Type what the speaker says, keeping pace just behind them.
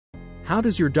How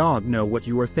does your dog know what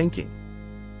you are thinking?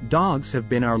 Dogs have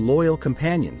been our loyal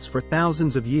companions for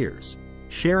thousands of years,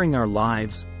 sharing our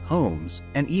lives, homes,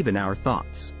 and even our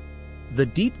thoughts. The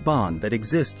deep bond that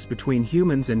exists between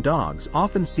humans and dogs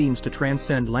often seems to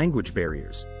transcend language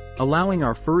barriers, allowing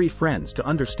our furry friends to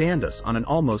understand us on an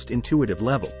almost intuitive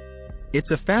level.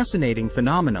 It's a fascinating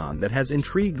phenomenon that has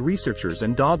intrigued researchers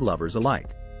and dog lovers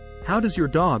alike. How does your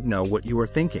dog know what you are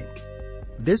thinking?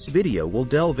 This video will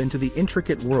delve into the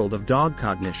intricate world of dog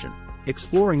cognition,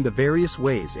 exploring the various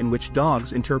ways in which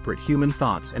dogs interpret human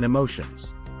thoughts and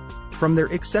emotions. From their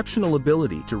exceptional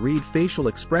ability to read facial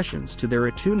expressions to their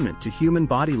attunement to human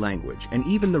body language and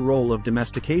even the role of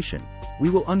domestication,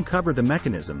 we will uncover the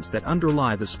mechanisms that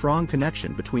underlie the strong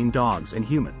connection between dogs and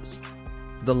humans.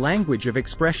 The language of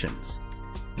expressions.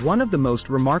 One of the most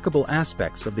remarkable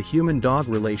aspects of the human-dog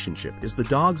relationship is the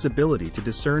dog's ability to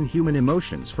discern human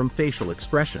emotions from facial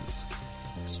expressions.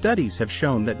 Studies have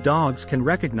shown that dogs can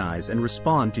recognize and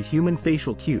respond to human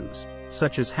facial cues,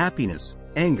 such as happiness,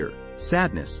 anger,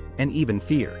 sadness, and even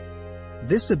fear.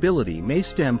 This ability may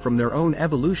stem from their own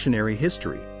evolutionary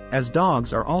history, as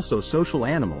dogs are also social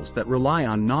animals that rely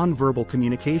on non-verbal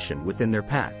communication within their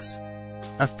packs.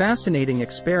 A fascinating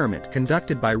experiment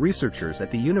conducted by researchers at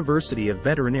the University of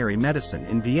Veterinary Medicine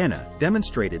in Vienna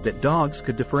demonstrated that dogs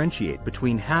could differentiate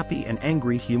between happy and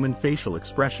angry human facial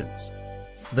expressions.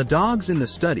 The dogs in the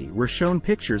study were shown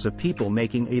pictures of people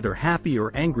making either happy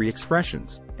or angry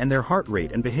expressions, and their heart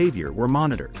rate and behavior were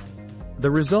monitored. The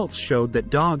results showed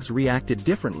that dogs reacted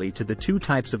differently to the two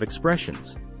types of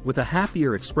expressions, with a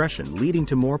happier expression leading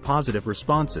to more positive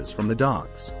responses from the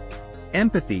dogs.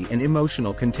 Empathy and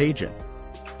emotional contagion.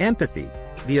 Empathy,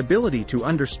 the ability to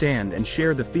understand and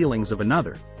share the feelings of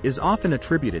another, is often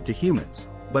attributed to humans,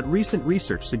 but recent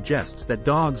research suggests that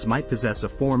dogs might possess a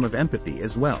form of empathy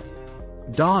as well.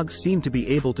 Dogs seem to be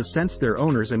able to sense their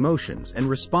owner's emotions and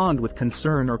respond with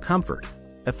concern or comfort,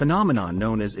 a phenomenon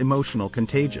known as emotional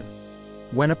contagion.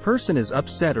 When a person is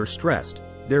upset or stressed,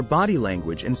 their body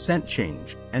language and scent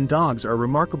change, and dogs are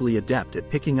remarkably adept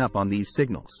at picking up on these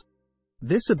signals.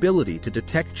 This ability to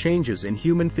detect changes in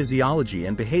human physiology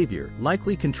and behavior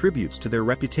likely contributes to their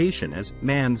reputation as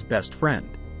man's best friend.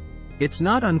 It's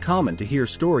not uncommon to hear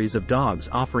stories of dogs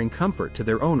offering comfort to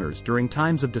their owners during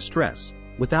times of distress,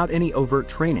 without any overt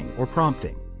training or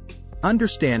prompting.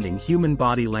 Understanding human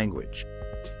body language.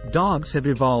 Dogs have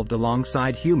evolved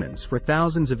alongside humans for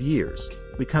thousands of years,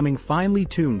 becoming finely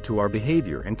tuned to our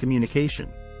behavior and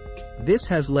communication. This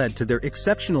has led to their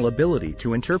exceptional ability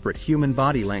to interpret human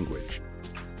body language.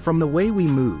 From the way we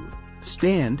move,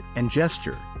 stand, and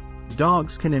gesture,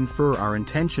 dogs can infer our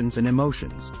intentions and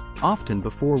emotions, often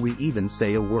before we even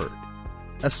say a word.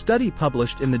 A study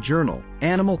published in the journal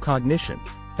Animal Cognition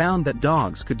found that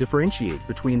dogs could differentiate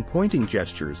between pointing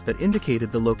gestures that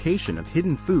indicated the location of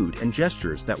hidden food and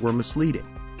gestures that were misleading.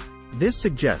 This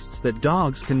suggests that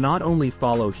dogs can not only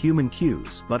follow human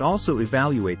cues but also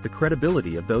evaluate the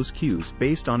credibility of those cues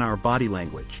based on our body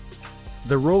language.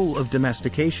 The role of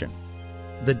domestication.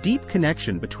 The deep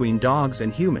connection between dogs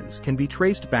and humans can be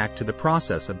traced back to the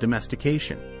process of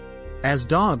domestication. As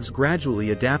dogs gradually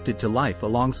adapted to life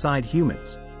alongside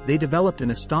humans, they developed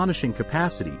an astonishing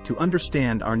capacity to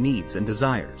understand our needs and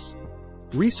desires.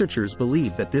 Researchers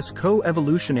believe that this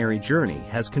co-evolutionary journey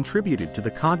has contributed to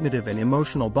the cognitive and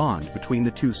emotional bond between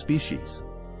the two species.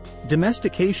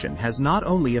 Domestication has not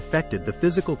only affected the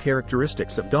physical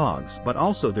characteristics of dogs but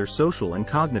also their social and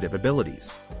cognitive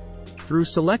abilities. Through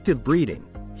selective breeding,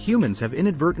 humans have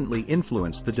inadvertently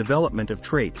influenced the development of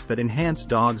traits that enhance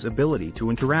dogs' ability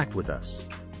to interact with us.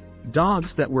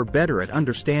 Dogs that were better at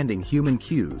understanding human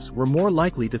cues were more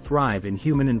likely to thrive in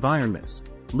human environments,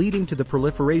 leading to the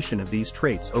proliferation of these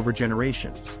traits over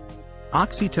generations.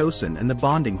 Oxytocin and the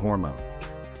bonding hormone.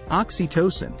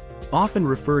 Oxytocin, often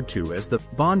referred to as the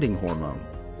bonding hormone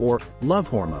or love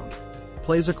hormone,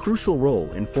 plays a crucial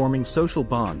role in forming social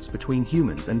bonds between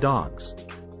humans and dogs.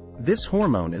 This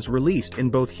hormone is released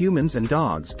in both humans and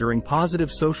dogs during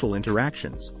positive social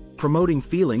interactions, promoting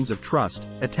feelings of trust,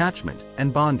 attachment,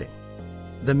 and bonding.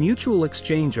 The mutual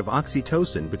exchange of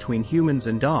oxytocin between humans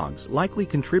and dogs likely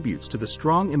contributes to the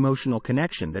strong emotional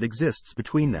connection that exists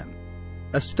between them.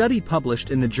 A study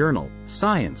published in the journal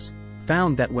Science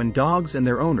found that when dogs and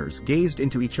their owners gazed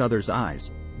into each other's eyes,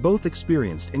 both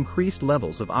experienced increased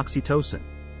levels of oxytocin.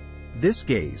 This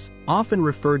gaze, often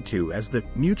referred to as the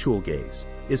mutual gaze,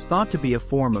 is thought to be a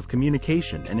form of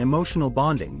communication and emotional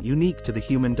bonding unique to the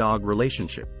human-dog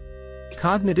relationship.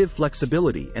 Cognitive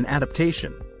flexibility and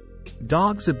adaptation.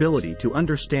 Dogs' ability to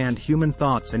understand human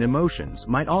thoughts and emotions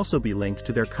might also be linked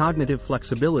to their cognitive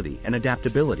flexibility and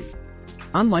adaptability.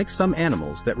 Unlike some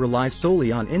animals that rely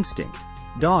solely on instinct,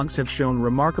 dogs have shown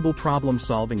remarkable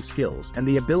problem-solving skills and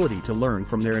the ability to learn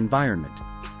from their environment.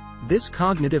 This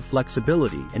cognitive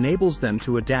flexibility enables them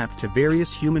to adapt to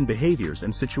various human behaviors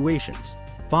and situations,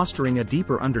 fostering a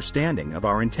deeper understanding of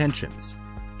our intentions.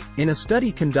 In a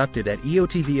study conducted at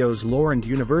EOTVO's Lorand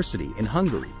University in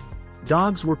Hungary,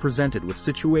 dogs were presented with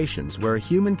situations where a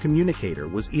human communicator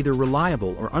was either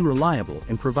reliable or unreliable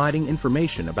in providing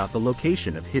information about the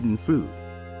location of hidden food.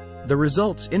 The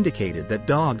results indicated that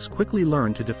dogs quickly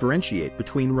learned to differentiate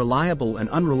between reliable and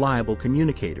unreliable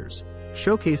communicators,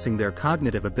 showcasing their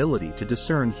cognitive ability to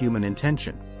discern human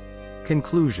intention.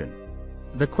 Conclusion: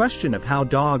 the question of how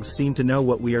dogs seem to know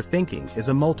what we are thinking is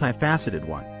a multifaceted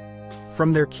one.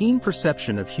 From their keen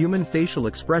perception of human facial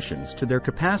expressions to their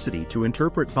capacity to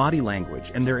interpret body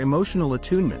language and their emotional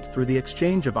attunement through the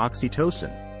exchange of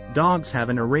oxytocin, dogs have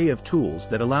an array of tools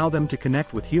that allow them to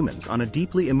connect with humans on a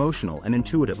deeply emotional and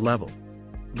intuitive level.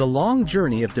 The long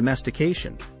journey of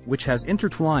domestication, which has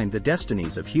intertwined the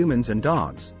destinies of humans and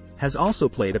dogs, has also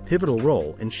played a pivotal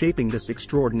role in shaping this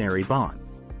extraordinary bond.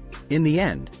 In the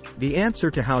end, the answer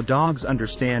to how dogs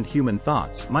understand human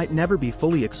thoughts might never be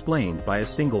fully explained by a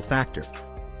single factor.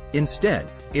 Instead,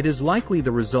 it is likely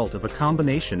the result of a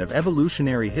combination of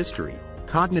evolutionary history,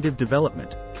 cognitive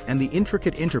development, and the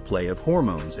intricate interplay of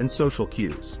hormones and social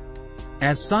cues.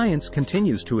 As science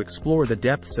continues to explore the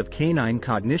depths of canine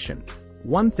cognition,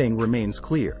 one thing remains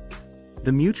clear: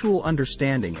 the mutual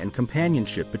understanding and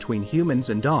companionship between humans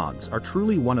and dogs are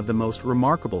truly one of the most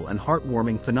remarkable and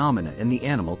heartwarming phenomena in the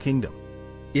animal kingdom.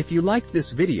 If you liked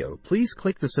this video, please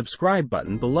click the subscribe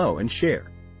button below and share.